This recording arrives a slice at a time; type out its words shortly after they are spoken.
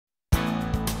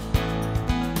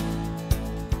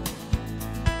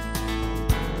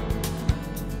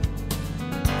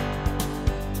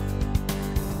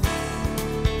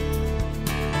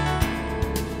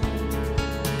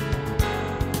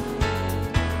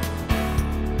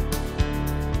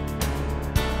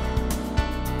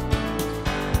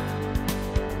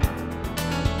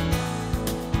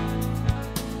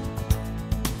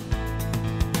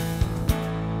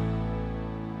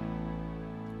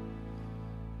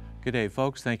Good day,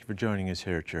 folks. Thank you for joining us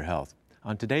here at Your Health.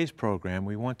 On today's program,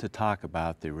 we want to talk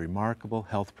about the remarkable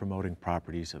health-promoting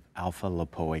properties of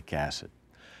alpha-lipoic acid.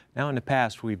 Now, in the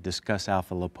past, we've discussed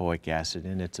alpha-lipoic acid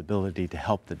and its ability to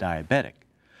help the diabetic.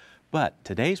 But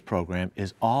today's program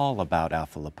is all about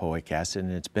alpha-lipoic acid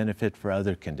and its benefit for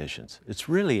other conditions. It's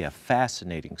really a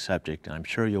fascinating subject, and I'm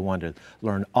sure you'll want to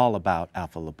learn all about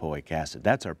alpha-lipoic acid.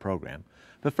 That's our program.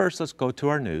 But first, let's go to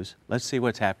our news. Let's see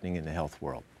what's happening in the health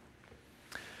world.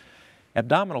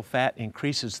 Abdominal fat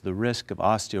increases the risk of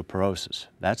osteoporosis.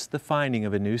 That's the finding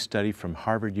of a new study from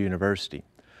Harvard University.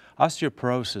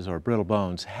 Osteoporosis, or brittle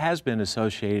bones, has been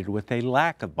associated with a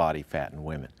lack of body fat in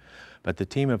women. But the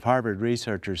team of Harvard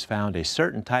researchers found a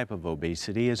certain type of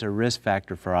obesity is a risk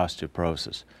factor for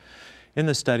osteoporosis. In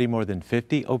the study, more than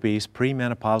 50 obese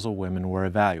premenopausal women were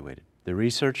evaluated. The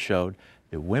research showed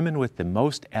that women with the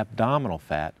most abdominal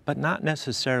fat, but not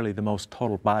necessarily the most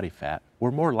total body fat,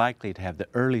 were more likely to have the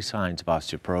early signs of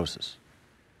osteoporosis.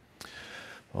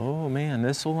 Oh man,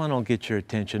 this one will get your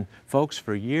attention. Folks,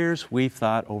 for years we've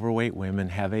thought overweight women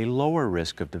have a lower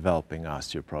risk of developing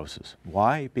osteoporosis.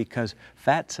 Why? Because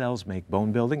fat cells make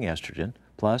bone-building estrogen,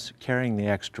 plus carrying the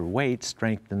extra weight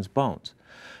strengthens bones.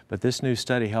 But this new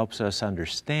study helps us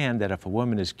understand that if a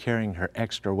woman is carrying her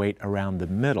extra weight around the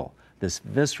middle, this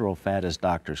visceral fat, as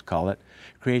doctors call it,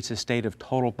 creates a state of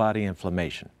total body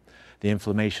inflammation. The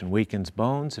inflammation weakens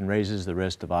bones and raises the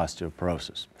risk of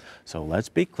osteoporosis. So let's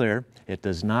be clear, it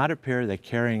does not appear that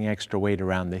carrying extra weight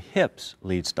around the hips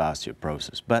leads to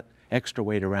osteoporosis, but extra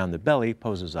weight around the belly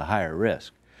poses a higher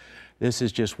risk. This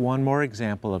is just one more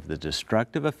example of the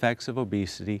destructive effects of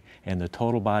obesity and the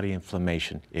total body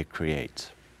inflammation it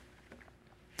creates.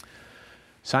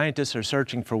 Scientists are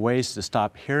searching for ways to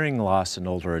stop hearing loss in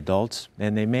older adults,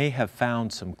 and they may have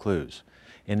found some clues.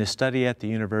 In a study at the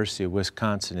University of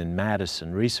Wisconsin in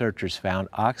Madison, researchers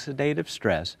found oxidative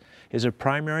stress is a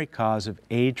primary cause of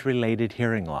age-related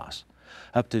hearing loss.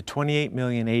 Up to 28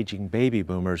 million aging baby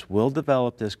boomers will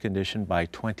develop this condition by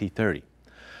 2030.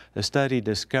 The study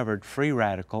discovered free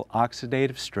radical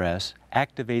oxidative stress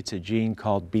activates a gene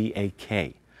called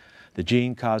BAK. The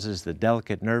gene causes the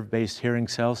delicate nerve-based hearing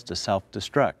cells to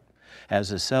self-destruct. As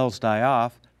the cells die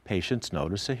off, patients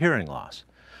notice a hearing loss.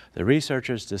 The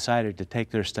researchers decided to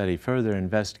take their study further and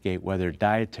investigate whether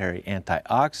dietary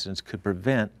antioxidants could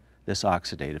prevent this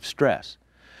oxidative stress.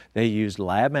 They used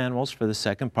lab animals for the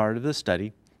second part of the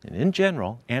study, and in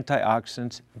general,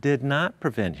 antioxidants did not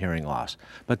prevent hearing loss,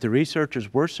 but the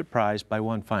researchers were surprised by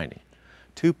one finding.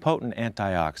 Two potent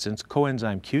antioxidants,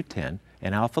 coenzyme Q10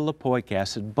 and alpha-lipoic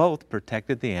acid, both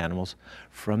protected the animals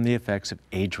from the effects of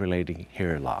age-related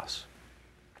hearing loss.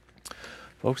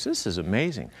 Folks, this is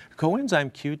amazing.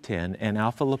 Coenzyme Q10 and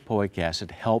alpha-lipoic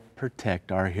acid help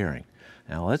protect our hearing.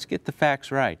 Now let's get the facts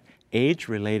right.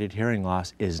 Age-related hearing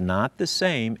loss is not the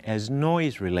same as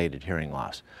noise-related hearing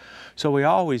loss. So we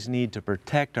always need to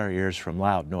protect our ears from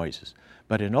loud noises.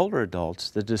 But in older adults,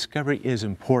 the discovery is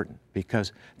important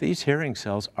because these hearing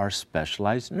cells are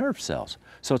specialized nerve cells.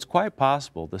 So it's quite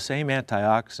possible the same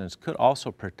antioxidants could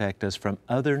also protect us from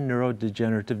other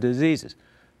neurodegenerative diseases,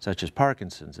 such as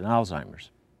Parkinson's and Alzheimer's.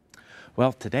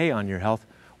 Well, today on Your Health,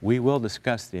 we will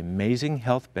discuss the amazing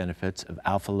health benefits of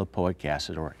alpha-lipoic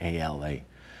acid, or ALA.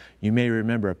 You may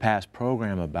remember a past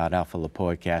program about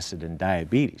alpha-lipoic acid and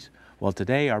diabetes. Well,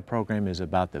 today our program is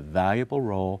about the valuable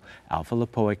role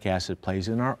alpha-lipoic acid plays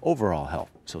in our overall health.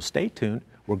 So stay tuned.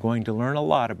 We're going to learn a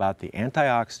lot about the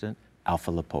antioxidant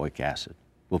alpha-lipoic acid.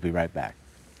 We'll be right back.